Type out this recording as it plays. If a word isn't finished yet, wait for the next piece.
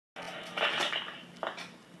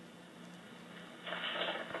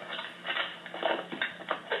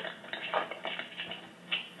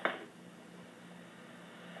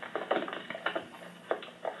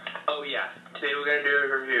Today we're going to do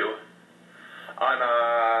a review on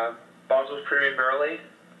Boswell's Premium Burley.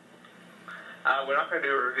 We're not going to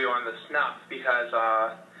do a review on the snuff because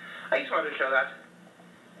I just wanted to show that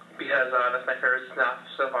because that's my favorite snuff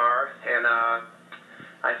so far, and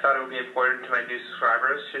I thought it would be important to my new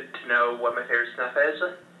subscribers to know what my favorite snuff is.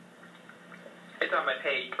 It's on my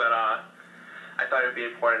page, but I thought it would be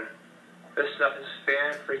important. This snuff is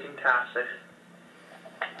fan-freaking-tastic.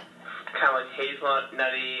 Kind of like hazelnut,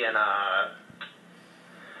 nutty, and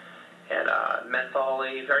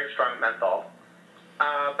menthol-y, very strong menthol.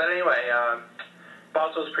 But anyway,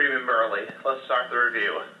 Boswell's Premium Burley. Let's start the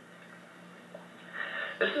review.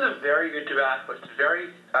 This is a very good tobacco. It's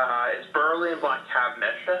it's burley and black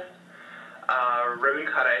Cavendish, ribbon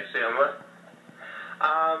cut, I assume.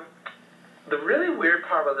 The really weird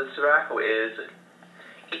part about this tobacco is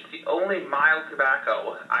it's the only mild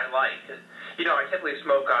tobacco I like. You know, I typically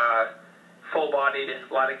smoke full-bodied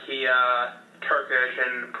Latakia, Turkish,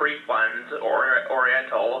 and pre-blends, or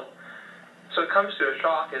Oriental. So it comes to a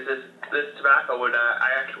shock is this tobacco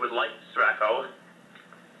I actually would like this tobacco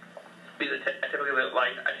because I typically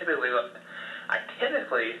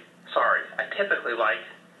like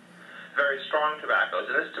very strong tobaccos,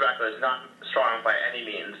 and this tobacco is not strong by any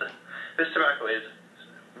means. This tobacco is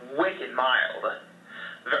wicked mild,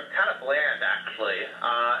 kind of bland actually.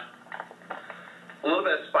 A little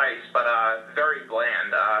bit of spice, but very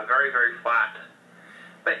bland, very flat.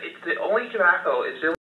 But it's the only tobacco. It's the